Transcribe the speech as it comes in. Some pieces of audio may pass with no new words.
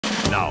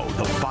Now,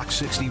 the Fox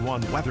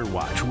 61 Weather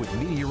Watch with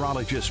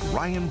meteorologist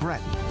Ryan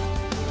Breton.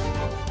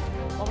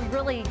 Well, we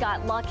really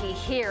got lucky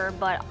here,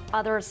 but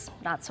others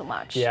not so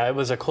much. Yeah, it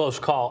was a close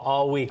call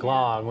all week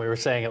long. We were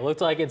saying it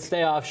looked like it'd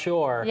stay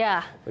offshore.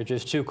 Yeah. But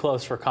just too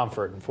close for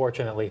comfort.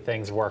 Unfortunately,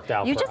 things worked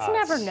out for us. You just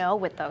never know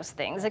with those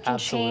things. It can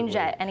change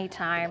at any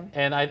time.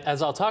 And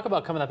as I'll talk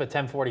about coming up at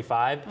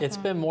 10:45, it's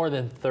been more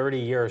than 30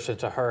 years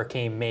since a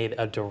hurricane made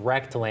a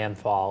direct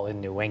landfall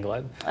in New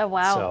England. Oh,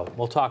 wow. So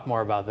we'll talk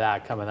more about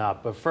that coming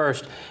up. But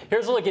first,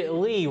 here's a look at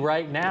Lee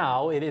right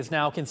now. It is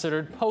now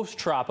considered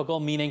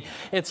post-tropical, meaning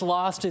it's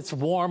lost its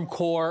warm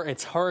core,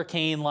 its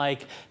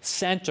hurricane-like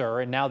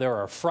center, and now there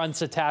are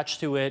fronts attached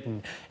to it,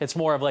 and it's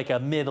more of like a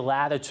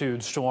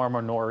mid-latitude storm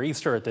or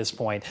nor'easter at this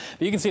point.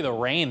 But you can see the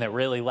rain that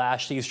really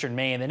lashed eastern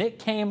Maine, and it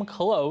came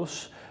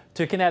close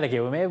to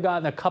Connecticut. We may have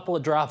gotten a couple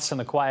of drops in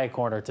the quiet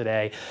corner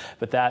today,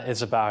 but that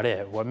is about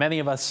it. What many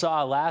of us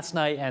saw last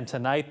night and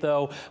tonight,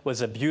 though,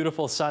 was a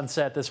beautiful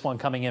sunset, this one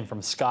coming in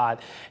from Scott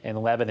in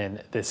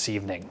Lebanon this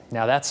evening.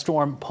 Now, that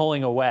storm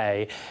pulling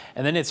away,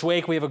 and then its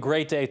wake, we have a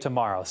great day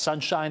tomorrow.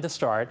 Sunshine to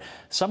start.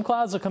 Some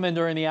clouds will come in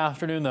during the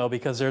afternoon, though,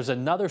 because there's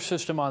another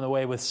system on the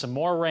way with some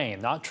more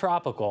rain. Not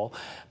tropical,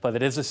 but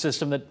it is a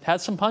system that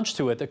has some punch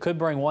to it that could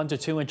bring 1 to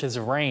 2 inches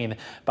of rain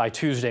by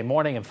Tuesday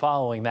morning, and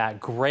following that,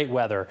 great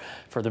weather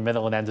for the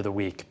middle and end of the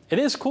week. It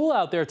is cool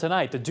out there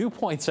tonight. The dew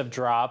points have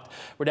dropped.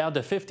 We're down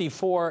to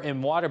 54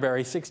 in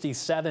Waterbury,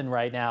 67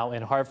 right now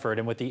in Hartford.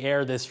 And with the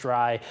air this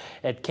dry,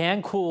 it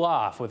can cool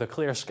off with a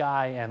clear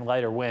sky and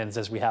lighter winds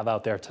as we have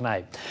out there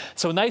tonight.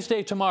 So a nice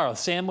day tomorrow,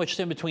 sandwiched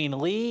in between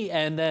Lee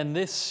and then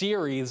this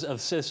series of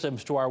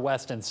systems to our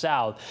west and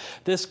south.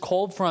 This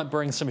cold front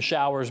brings some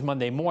showers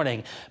Monday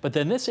morning, but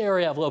then this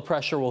area of low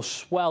pressure will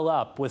swell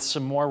up with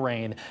some more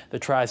rain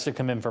that tries to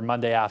come in for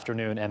Monday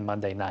afternoon and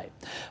Monday night.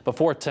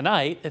 Before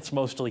tonight, it's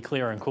mostly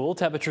clear and cool.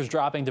 Temperatures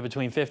dropping to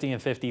between 50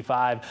 and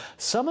 55.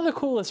 Some of the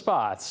coolest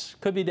spots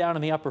could be down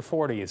in the upper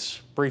 40s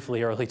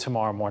briefly early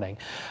tomorrow morning.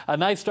 A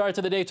nice start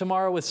to the day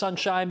tomorrow with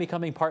sunshine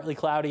becoming partly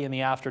cloudy in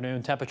the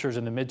afternoon. Temperatures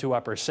in the mid to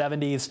upper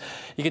 70s.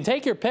 You can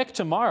take your pick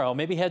tomorrow.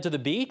 Maybe head to the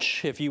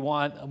beach if you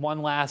want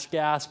one last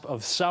gasp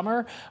of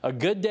summer. A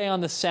good day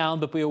on the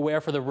Sound, but be aware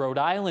for the Rhode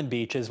Island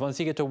beaches. Once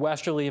you get to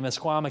Westerly and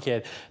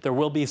Misquamicut, there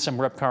will be some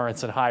rip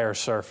currents and higher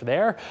surf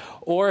there.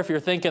 Or if you're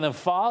thinking of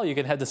fall, you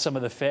can head to some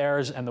of the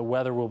fairs, and the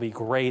weather will be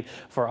great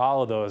for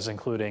all of those,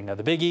 including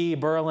the Big E,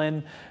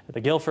 Berlin,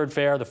 the Guilford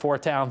Fair, the Four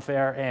Town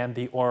Fair, and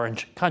the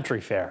Orange Country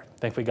Fair. I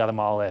think we got them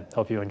all in.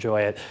 Hope you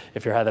enjoy it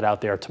if you're headed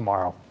out there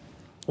tomorrow.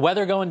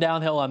 Weather going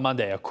downhill on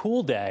Monday. A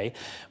cool day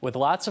with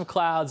lots of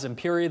clouds and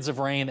periods of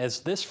rain as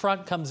this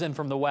front comes in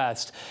from the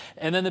west.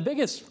 And then the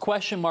biggest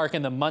question mark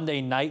in the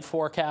Monday night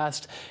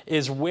forecast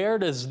is where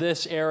does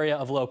this area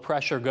of low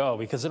pressure go?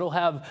 Because it'll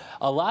have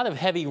a lot of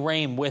heavy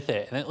rain with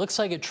it. And it looks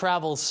like it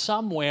travels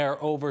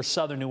somewhere over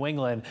southern New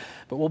England,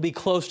 but we'll be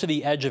close to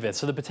the edge of it.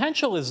 So the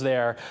potential is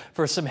there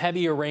for some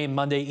heavier rain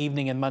Monday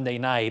evening and Monday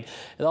night.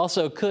 It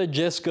also could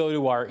just go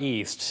to our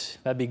east.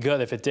 That'd be good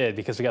if it did,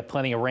 because we got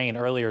plenty of rain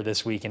earlier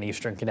this week in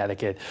eastern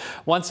Connecticut.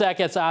 Once that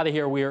gets out of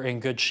here, we are in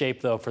good shape,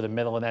 though, for the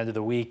middle and end of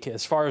the week.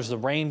 As far as the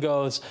rain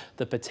goes,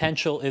 the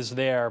potential is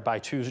there by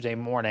Tuesday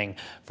morning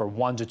for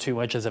 1 to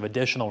 2 inches of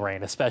additional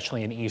rain,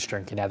 especially in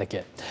eastern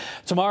Connecticut.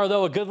 Tomorrow,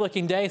 though, a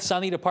good-looking day,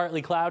 sunny to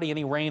partly cloudy.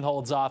 Any rain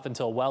holds off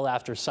until well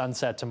after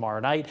sunset tomorrow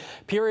night.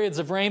 Periods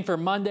of rain for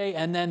Monday,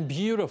 and then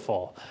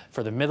beautiful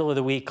for the middle of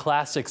the week.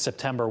 Classic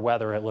September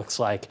weather, it looks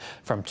like,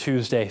 from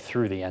Tuesday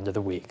through the end of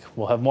the week.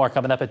 We'll have more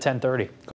coming up at 10:30.